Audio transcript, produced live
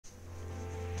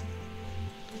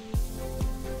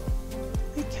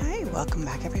Welcome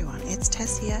back everyone, it's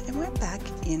Tess here and we're back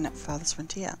in Farthest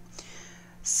Frontier.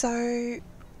 So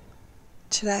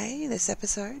today, this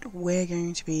episode, we're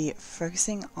going to be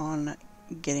focusing on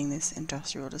getting this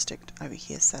industrial district over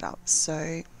here set up.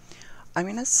 So I'm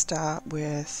going to start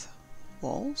with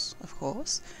walls, of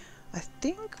course. I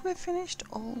think we've finished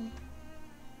all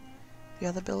the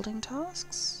other building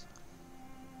tasks.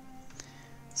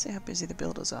 See how busy the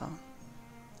builders are.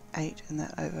 8 and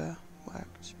they're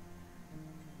overworked.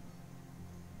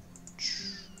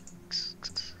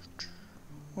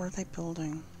 What are they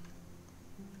building?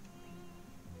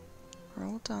 We're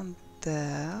all done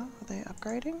there. Are they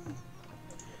upgrading?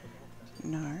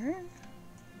 No.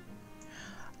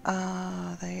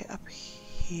 Are they up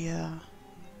here?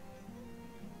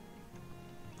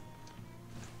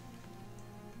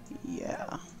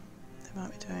 Yeah. They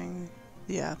might be doing...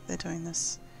 yeah, they're doing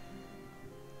this.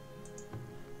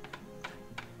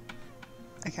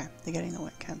 Okay, they're getting the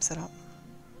wet camp set up.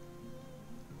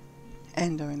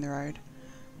 And doing the road.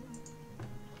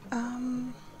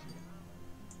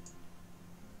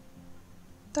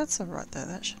 That's alright though,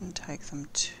 that shouldn't take them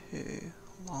too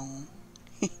long.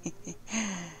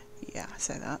 Yeah, I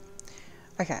say that.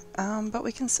 Okay, but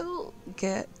we can still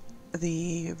get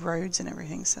the roads and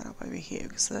everything set up over here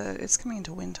because it's coming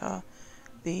into winter.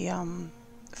 The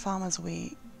farmers will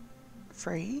be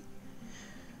free.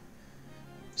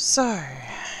 So,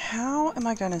 how am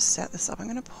I going to set this up? I'm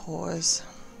going to pause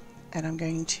and I'm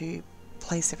going to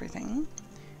place everything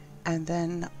and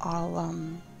then I'll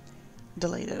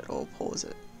delete it or pause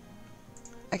it.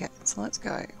 Okay, so let's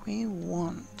go. We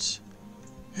want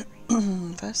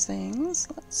first things,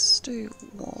 let's do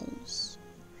walls,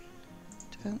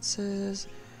 defenses,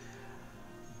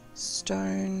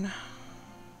 stone.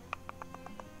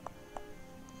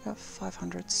 We got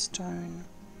 500 stone.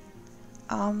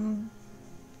 I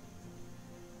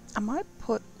might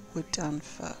put wood down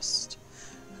first.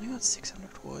 I only got 600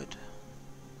 wood.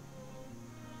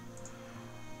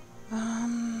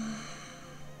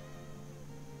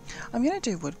 I'm going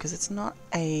to do wood because it's not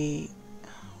a...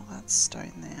 well, that's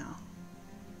stone now.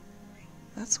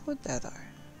 That's wood there though.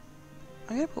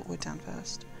 I'm going to put wood down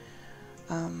first.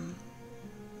 Oh,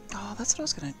 that's what I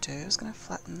was going to do. I was going to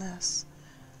flatten this.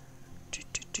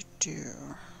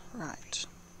 Right.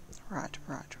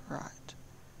 Right.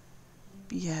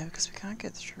 Yeah, because we can't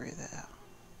get through there.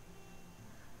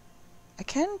 I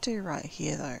can do right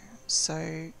here though.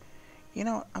 So, you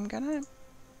know what? I'm going to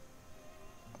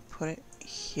put it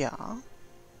here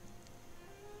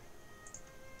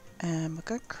and we'll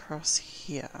go across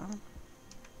here.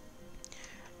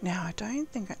 Now I don't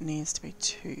think it needs to be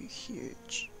too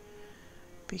huge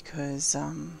because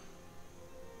and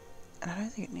I don't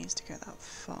think it needs to go that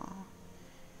far.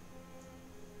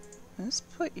 Let's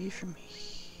put you from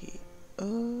here.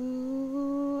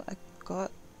 Oh, I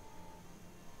got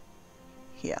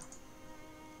here.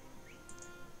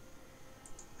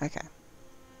 Okay.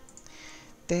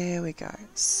 There we go.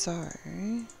 So,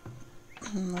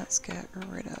 let's get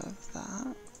rid of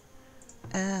that.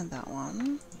 And that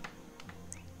one.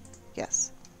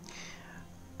 Yes.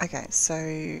 Okay,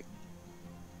 so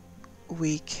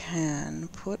we can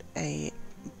put a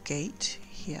gate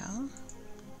here.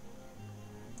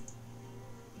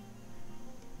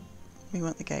 We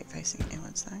want the gate facing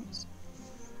inwards, thanks.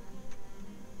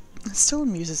 It still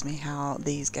amuses me how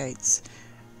these gates,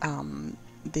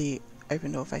 the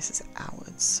open door faces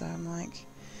outwards, so I'm like,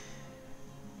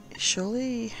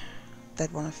 surely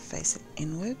they'd want to face it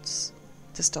inwards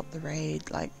to stop the raid,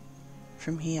 like,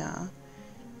 from here.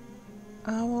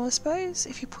 Well, I suppose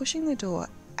if you're pushing the door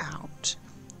out,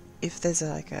 if there's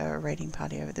like a raiding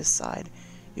party over this side,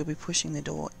 you'll be pushing the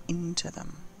door into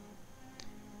them.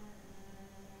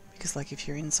 Because like if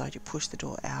you're inside, you push the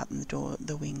door out and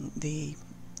the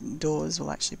doors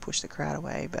will actually push the crowd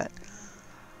away, but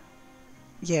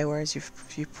yeah, whereas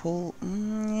if you pull...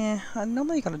 yeah, I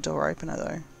normally got a door opener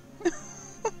though.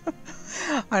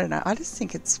 I don't know, I just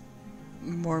think it's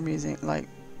more amusing, like,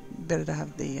 better to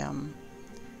have the,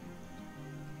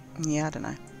 yeah, I don't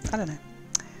know.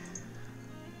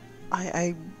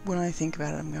 When I think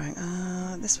about it, I'm going,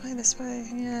 this way,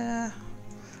 yeah.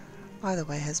 Either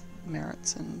way has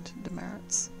merits and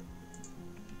demerits.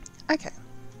 Okay.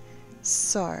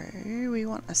 So, we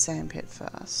want a sandpit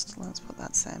first. Let's put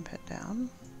that sandpit down.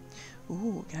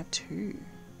 Ooh, we can have 2.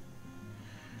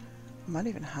 Might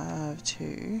even have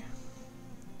 2.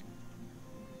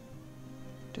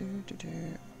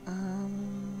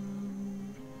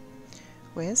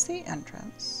 Where's the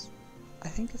entrance? I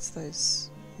think it's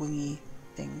those wingy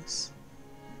things.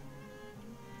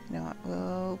 You know what,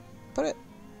 we'll put it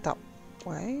that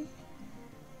way.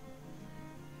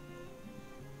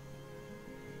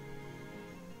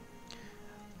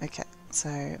 Okay,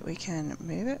 so we can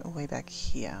move it way back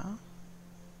here,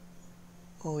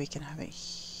 or we can have it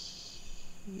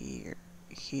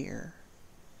here.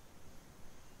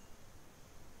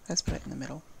 Let's put it in the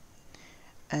middle.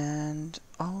 And,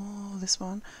 oh, this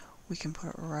one, we can put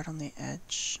it right on the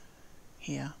edge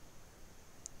here.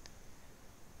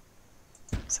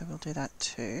 So we'll do that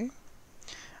too.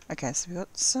 Okay, so we've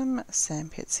got some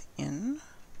sand pits in,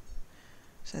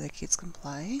 so the kids can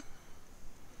play.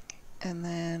 And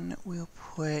then we'll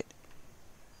put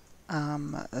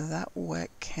that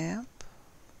work camp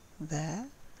there.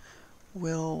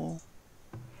 We'll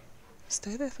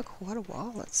stay there for quite a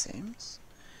while, it seems.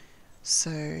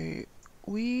 So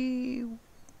we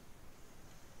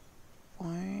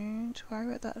won't worry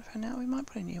about that for now. We might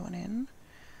put a new one in.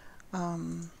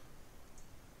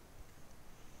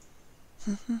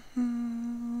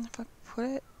 If I put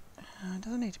it, it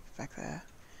doesn't need to be back there.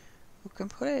 We can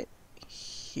put it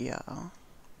here.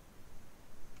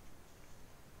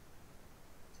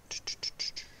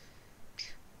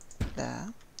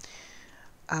 There.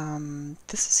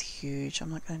 This is huge. I'm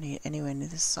not going to need anywhere near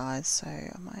this size, so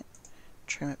I might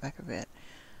trim it back a bit.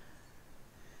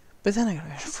 But then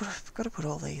I've got to put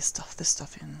all this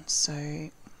stuff in.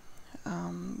 So,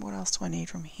 what else do I need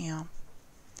from here?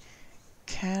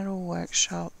 Candle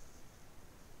workshop.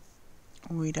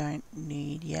 We don't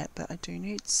need yet, but I do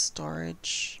need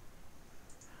storage.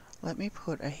 Let me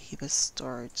put a heap of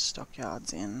storage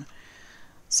stockyards in.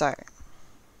 So,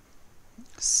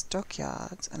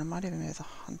 stockyards, and I might even move the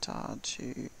hunter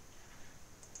to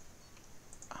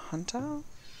hunter.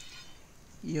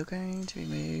 You're going to be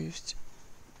moved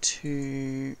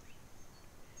to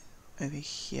over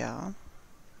here.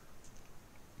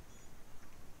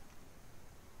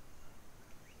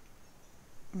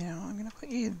 Now I'm going to put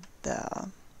you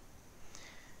there.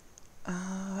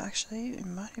 Actually, we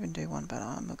might even do one better.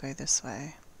 We'll go this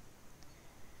way.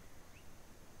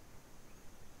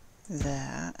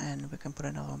 There, and we can put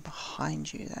another one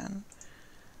behind you then.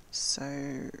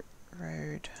 So,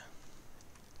 road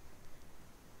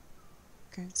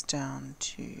goes down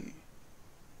to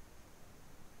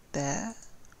there.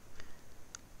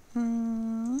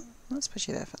 Let's put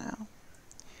you there for now.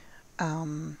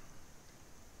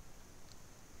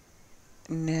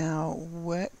 Now,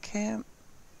 work camp.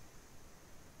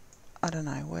 I don't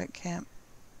know, work camp.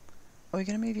 Are we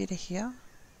going to move you to here?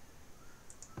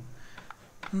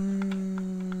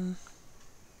 Do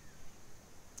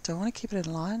I want to keep it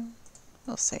in line?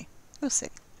 We'll see. We'll see.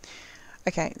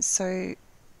 Okay, so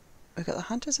we've got the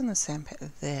hunters and the sandpit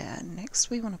there.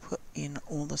 Next we want to put in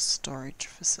all the storage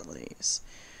facilities.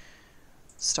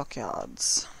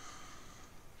 Stockyards.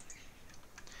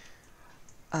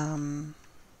 Oh,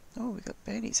 we've got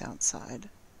birdies outside.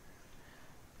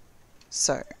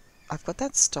 So, I've got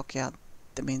that stockyard,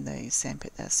 I mean the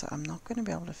sandpit there, so I'm not going to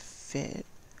be able to fit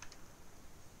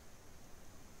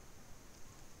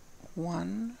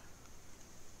one.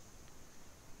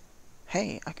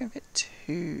 Hey, I can fit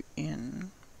two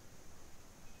in.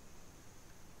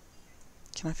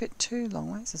 Can I fit two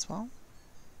long ways as well?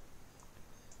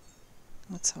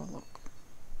 Let's have a look.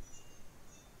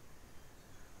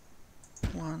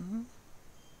 1,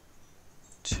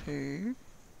 2,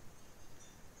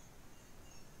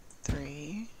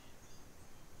 3,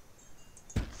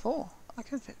 4. I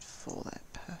can fit 4 there,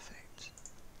 perfect.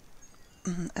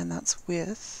 And that's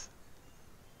with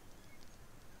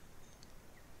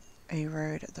a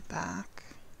road at the back.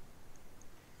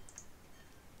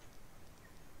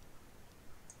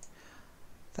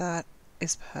 That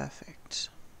is perfect.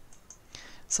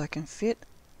 So I can fit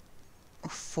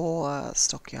 4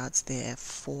 stockyards there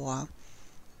for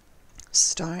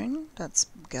stone, that's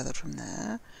gathered from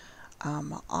there,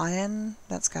 iron,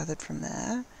 that's gathered from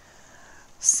there,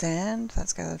 sand,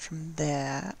 that's gathered from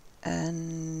there,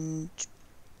 and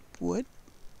wood,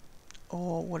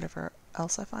 or whatever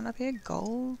else I find up here.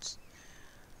 Gold,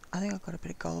 I think I've got a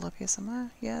bit of gold up here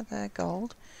somewhere. Yeah, they're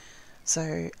gold.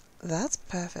 So that's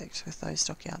perfect with those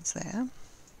stockyards there.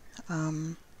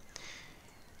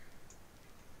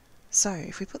 So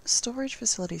if we put the storage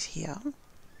facilities here,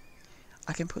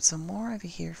 I can put some more over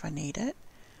here if I need it,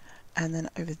 and then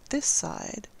over this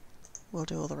side we'll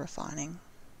do all the refining.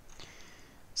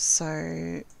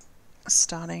 So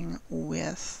starting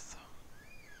with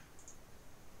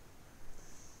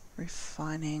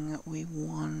refining, we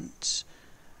want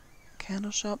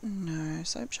candle shop, no,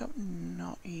 soap shop,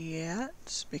 not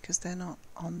yet, because they're not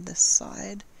on this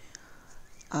side.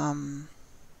 I'll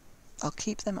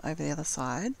keep them over the other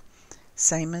side,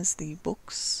 same as the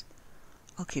books.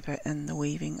 I'll keep it, and the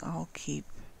weaving I'll keep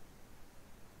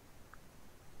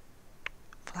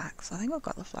flax. I think I've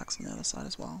got the flax on the other side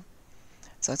as well.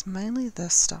 So it's mainly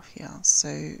this stuff here.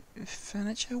 So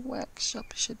furniture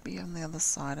workshop should be on the other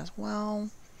side as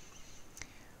well.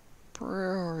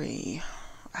 Brewery,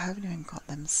 I haven't even got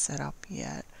them set up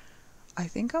yet. I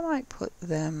think I might put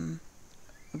them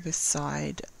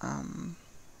beside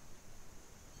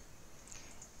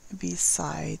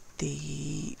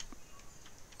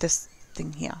this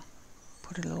thing here.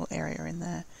 Put a little area in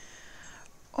there.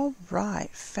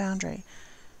 Alright, foundry.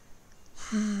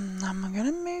 I'm going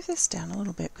to move this down a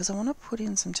little bit because I want to put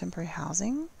in some temporary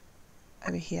housing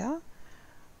over here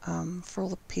for all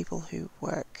the people who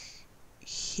work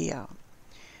here.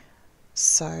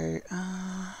 So,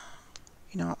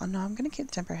 you know, no, I'm going to keep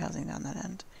the temporary housing down that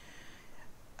end.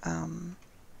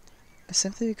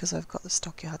 Simply because I've got the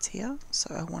stockyards here,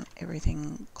 so I want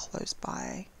everything close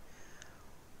by.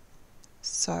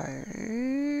 So,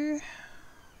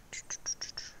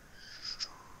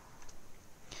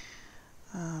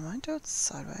 I might do it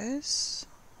sideways,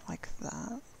 like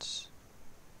that.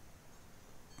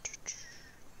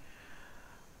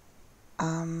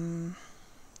 Do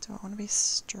I want to be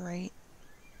straight?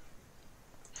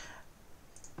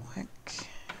 Work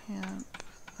camp.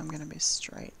 I'm going to be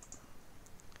straight.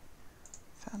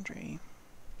 Foundry.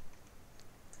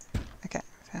 Okay,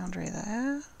 foundry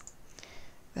there.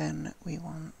 Then we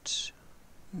want,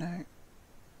 no.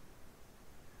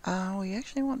 We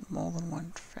actually want more than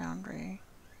one foundry.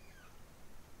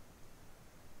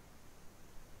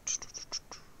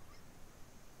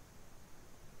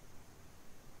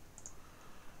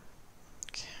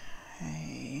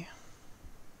 Okay.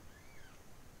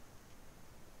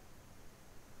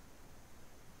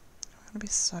 I'm going to be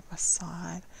side by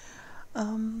side.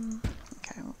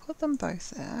 Okay, we'll put them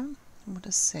both there. And we'll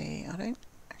just see. I don't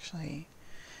actually,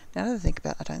 now that I think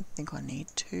about it, I don't think I need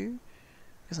to,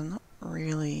 because I'm not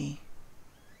really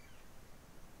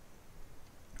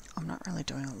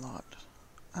doing a lot.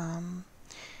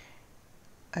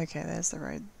 Okay, there's the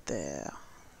road there.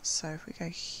 So if we go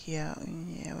here,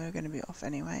 yeah, we're going to be off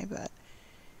anyway, but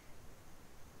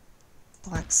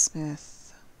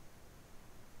blacksmith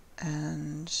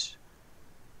and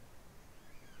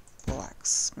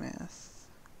blacksmith.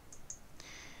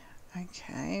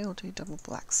 Okay, we'll do double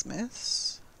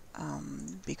blacksmiths,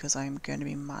 because I'm going to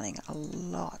be mining a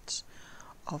lot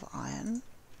of iron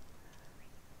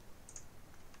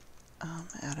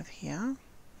out of here.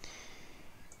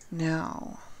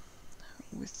 Now,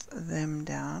 with them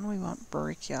down, we want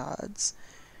brickyards.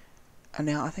 And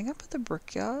now I think I put the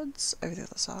brickyards over the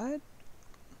other side.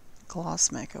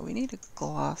 Glassmaker. We need a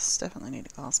glass. Definitely need a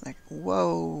glassmaker.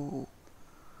 Whoa.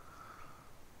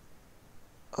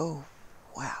 Oh,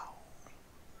 wow.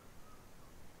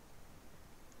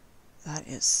 That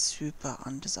is super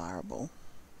undesirable.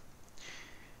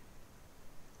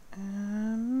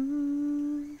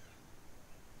 I'm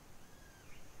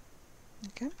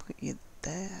going to put you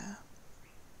there.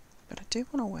 But I do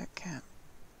want a work camp,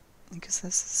 because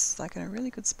this is like a really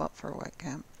good spot for a work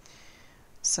camp.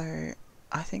 So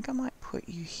I think I might put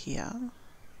you here.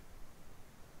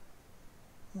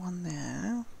 One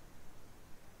there.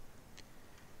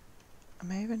 I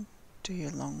may even do you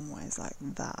long ways like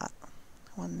that.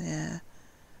 One there.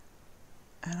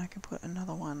 And I can put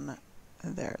another one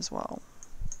there as well.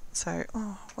 So,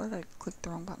 oh, what did I click the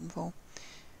wrong button for?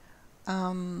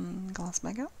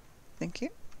 Glassmaker. Thank you.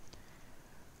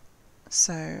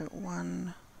 So,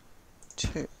 1,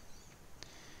 2.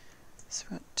 So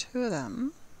we've got 2 of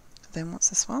them. Then what's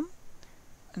this one?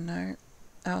 No.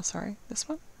 Oh, sorry. This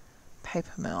one?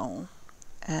 Paper mill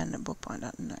and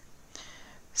bookbinder. No.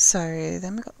 So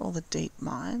then we've got all the deep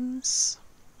mines,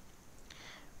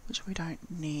 which we don't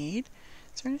need.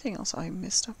 Is there anything else I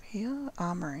missed up here?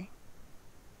 Armory.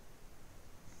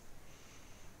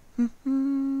 I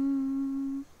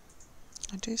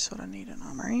do sort of need an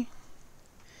armory.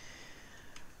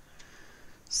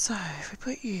 So if we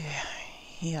put you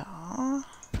here, I've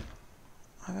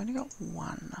only got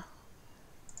one,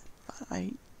 but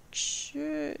I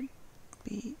should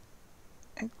be,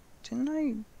 didn't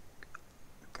I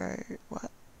go,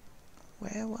 what,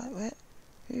 where,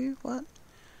 who, what,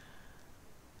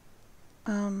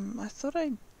 I thought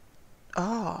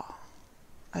oh,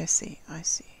 I see,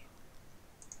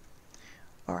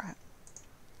 alright,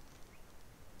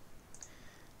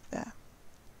 there,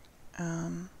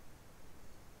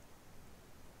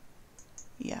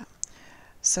 yeah,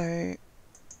 so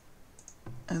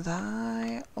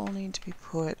they all need to be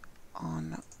put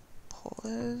on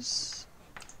pause,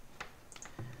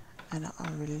 and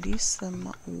I'll release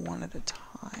them one at a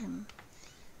time.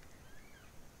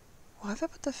 Why have I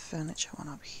put the furniture one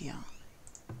up here?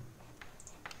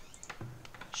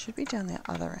 Should be down the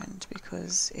other end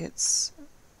because it's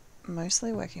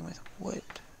mostly working with wood.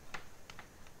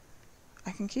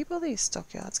 I can keep all these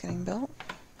stockyards getting built.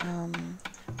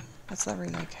 That's the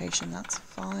relocation, that's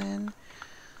fine.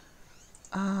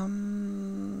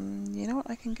 You know what,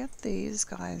 I can get these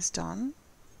guys done.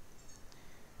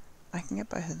 I can get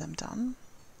both of them done.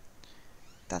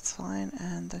 That's fine,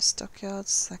 and the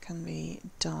stockyards, that can be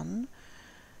done.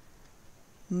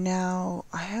 Now,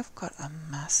 I have got a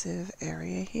massive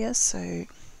area here, so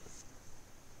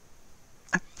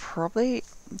I probably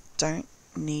don't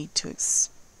need to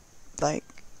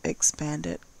expand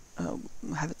it,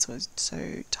 have it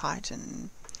so tight and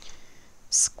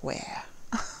square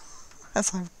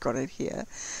as I've got it here.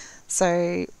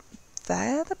 So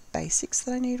they're the basics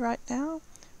that I need right now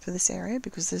for this area,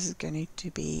 because this is going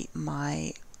to be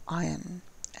my iron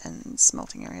and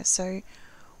smelting area. So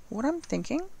what I'm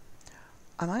thinking,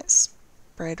 I might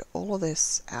spread all of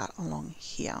this out along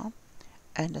here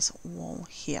and just wall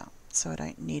here, so I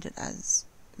don't need it as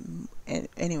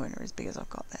anywhere near as big as I've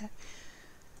got there.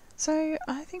 So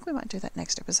I think we might do that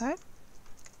next episode.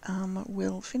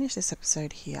 We'll finish this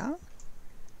episode here.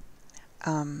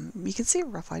 You can see a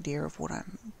rough idea of what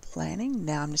I'm planning.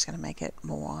 Now I'm just going to make it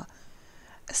more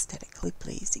aesthetically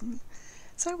pleasing.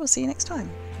 So we'll see you next time.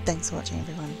 Thanks for watching,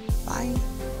 everyone. Bye.